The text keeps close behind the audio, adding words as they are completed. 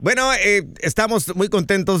Bueno, estamos muy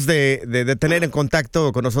contentos de tener en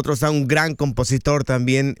contacto con nosotros a un gran compositor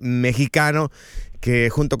también mexicano que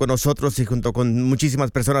junto con nosotros y junto con muchísimas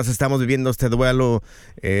personas estamos viviendo este duelo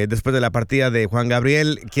después de la partida de Juan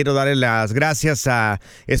Gabriel. Quiero darle las gracias a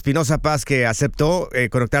Espinoza Paz que aceptó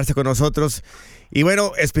conectarse con nosotros. Y bueno,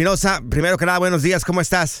 Espinoza, primero que nada, buenos días, ¿cómo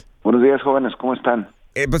estás? Buenos días, jóvenes, ¿cómo están?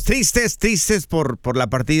 Pues tristes por la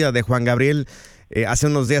partida de Juan Gabriel. Hace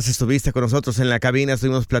unos días estuviste con nosotros en la cabina,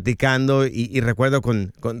 estuvimos platicando y recuerdo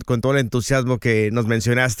con todo el entusiasmo que nos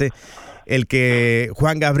mencionaste, el que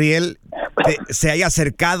Juan Gabriel se haya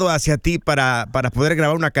acercado hacia ti para poder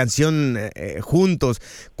grabar una canción juntos.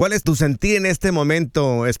 ¿Cuál es tu sentir en este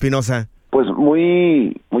momento, Espinoza? Pues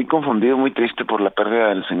muy confundido, muy triste por la pérdida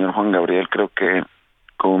del señor Juan Gabriel. Creo que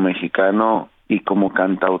como mexicano y como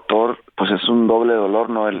cantautor, pues es un doble dolor,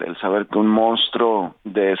 ¿no? El saber que un monstruo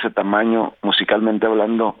de ese tamaño, musicalmente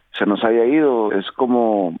hablando, se nos haya ido. Es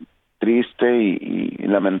como triste y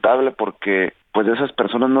lamentable porque pues de esas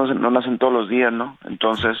personas no nacen todos los días, ¿no?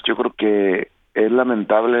 Entonces yo creo que es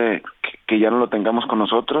lamentable que ya no lo tengamos con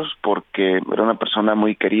nosotros porque era una persona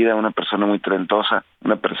muy querida, una persona muy talentosa,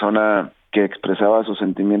 una persona que expresaba sus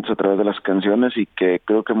sentimientos a través de las canciones y que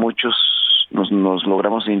creo que muchos nos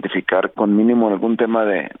logramos identificar con mínimo algún tema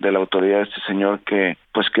de la autoridad de este señor que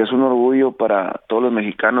es un orgullo para todos los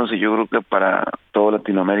mexicanos y yo creo que para toda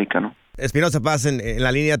Latinoamérica, ¿no? Espinoza Paz en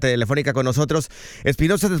la línea telefónica con nosotros.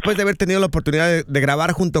 Espinoza, después de haber tenido la oportunidad de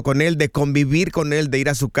grabar junto con él, de convivir con él, de ir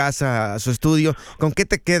a su casa, a su estudio, ¿con qué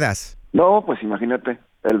te quedas? No, pues imagínate,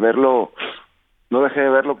 el verlo, no dejé de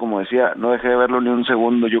verlo, como decía, no dejé de verlo ni un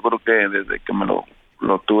segundo. Yo creo que desde que me lo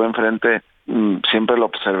tuve enfrente, siempre lo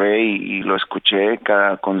observé y lo escuché,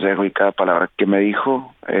 cada consejo y cada palabra que me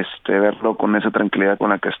dijo, verlo con esa tranquilidad con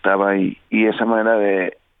la que estaba y esa manera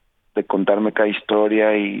de contarme cada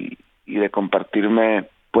historia y de compartirme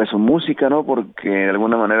pues su música, ¿no? Porque de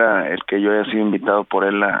alguna manera el que yo haya sido invitado por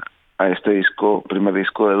él a este disco, primer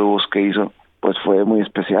disco de dúos que hizo, pues fue muy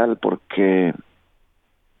especial porque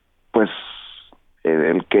pues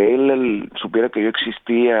el que él supiera que yo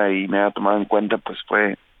existía y me haya tomado en cuenta, pues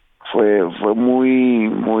fue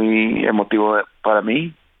muy emotivo para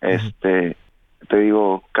mí. Te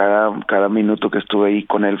digo, cada minuto que estuve ahí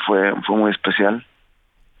con él fue muy especial.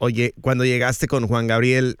 Oye, cuando llegaste con Juan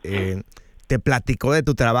Gabriel, te platicó de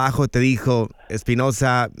tu trabajo, te dijo,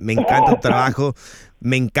 Espinoza, me encanta tu trabajo,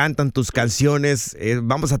 me encantan tus canciones,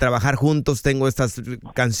 vamos a trabajar juntos, tengo estas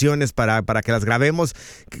canciones para que las grabemos.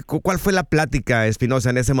 ¿Cuál fue la plática,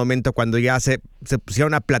 Espinoza, en ese momento cuando ya se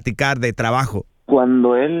pusieron a platicar de trabajo?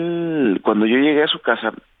 Cuando yo llegué a su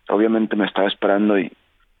casa, obviamente me estaba esperando y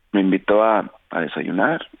me invitó a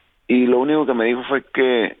desayunar. Y lo único que me dijo fue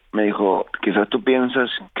que, me dijo, quizás tú piensas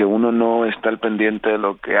que uno no está al pendiente de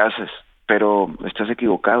lo que haces, pero estás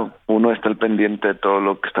equivocado. Uno está al pendiente de todo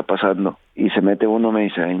lo que está pasando. Y se mete uno, me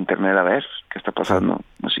dice, a internet a ver qué está pasando,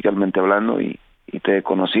 musicalmente hablando, y te he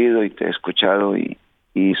conocido y te he escuchado y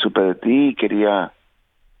supe de ti y quería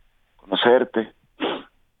conocerte.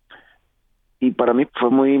 Y para mí fue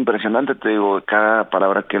muy impresionante, te digo, cada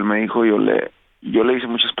palabra que él me dijo, yo le hice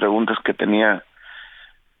muchas preguntas que tenía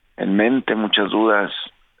en mente, muchas dudas.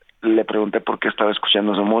 Le pregunté por qué estaba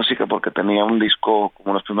escuchando su música, porque tenía un disco,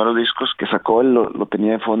 como los primeros discos que sacó él, lo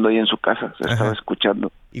tenía de fondo ahí en su casa, se estaba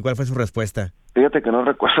escuchando. ¿Y cuál fue su respuesta? Fíjate que no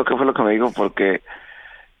recuerdo qué fue lo que me dijo, porque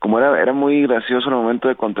como era muy gracioso en el momento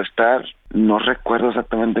de contestar, no recuerdo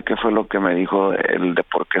exactamente qué fue lo que me dijo él de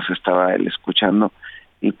por qué se estaba él escuchando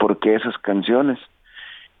y por qué esas canciones.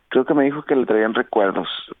 Creo que me dijo que le traían recuerdos,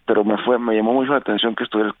 pero me llamó mucho la atención que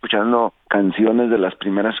estuviera escuchando canciones de las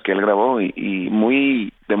primeras que él grabó y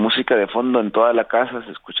muy de música de fondo en toda la casa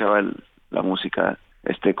se escuchaba la música,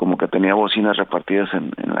 como que tenía bocinas repartidas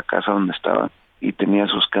en la casa donde estaba y tenía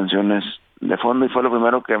sus canciones de fondo y fue lo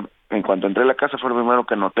primero que, en cuanto entré a la casa, fue lo primero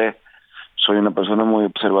que noté. Soy una persona muy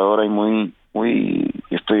observadora y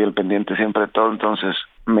estoy al pendiente siempre de todo, entonces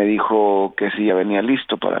me dijo que sí, ya venía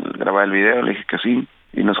listo para grabar el video, le dije que sí.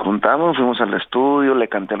 Y nos juntamos, fuimos al estudio, le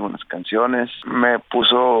canté algunas canciones, me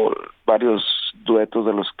puso varios duetos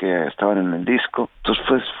de los que estaban en el disco. Entonces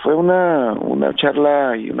pues fue una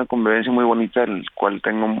charla y una convivencia muy bonita, el cual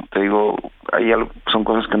tengo, te digo, son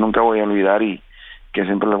cosas que nunca voy a olvidar y que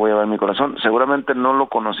siempre las voy a llevar en mi corazón. Seguramente no lo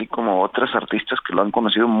conocí como otros artistas que lo han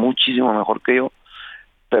conocido muchísimo mejor que yo,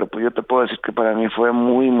 pero pues yo te puedo decir que para mí fue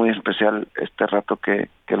muy especial este rato que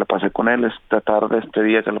la pasé con él, esta tarde, este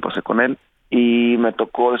día que la pasé con él. Y me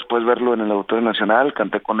tocó después verlo en el Auditorio Nacional,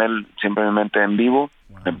 canté con él simplemente en vivo,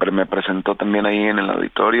 me presentó también ahí en el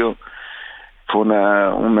auditorio, fue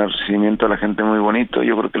un recibimiento de la gente muy bonito,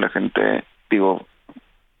 yo creo que la gente,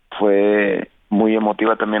 fue muy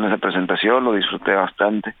emotiva también esa presentación, lo disfruté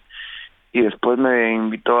bastante. Y después me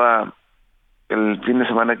invitó el fin de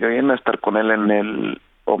semana que viene a estar con él en el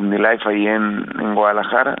OmniLife ahí en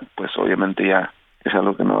Guadalajara. Pues obviamente ya es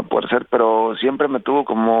algo que no va a poder ser, pero siempre me tuvo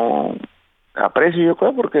como aprecio, yo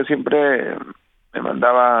creo, porque siempre me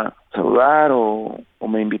mandaba a saludar o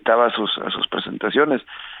me invitaba a sus presentaciones.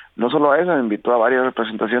 No solo a esa, me invitó a varias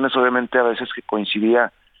presentaciones, obviamente a veces que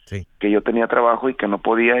coincidía que yo tenía trabajo y que no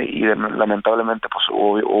podía, y lamentablemente pues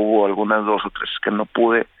hubo algunas 2 o 3 que no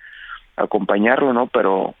pude acompañarlo, ¿no?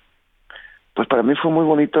 Pero pues para mí fue muy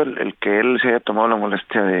bonito el que él se haya tomado la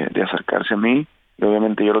molestia de acercarse a mí, y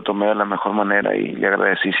obviamente yo lo tomé de la mejor manera y le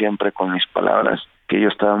agradecí siempre con mis palabras, que yo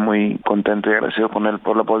estaba muy contento y agradecido con él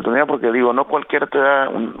por la oportunidad, porque digo, no cualquiera te da,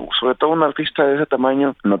 sobre todo un artista de ese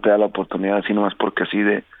tamaño, no te da la oportunidad así nomás porque así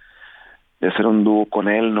de hacer un dúo con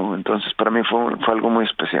él, ¿no? Entonces para mí fue algo muy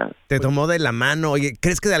especial. Te tomó de la mano. Oye,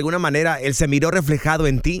 ¿crees que de alguna manera él se miró reflejado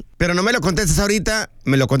en ti? Pero no me lo contestes ahorita,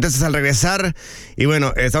 me lo contestas al regresar. Y bueno,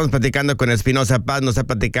 estamos platicando con Espinoza Paz, nos está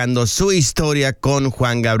platicando su historia con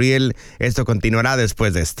Juan Gabriel. Esto continuará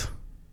después de esto.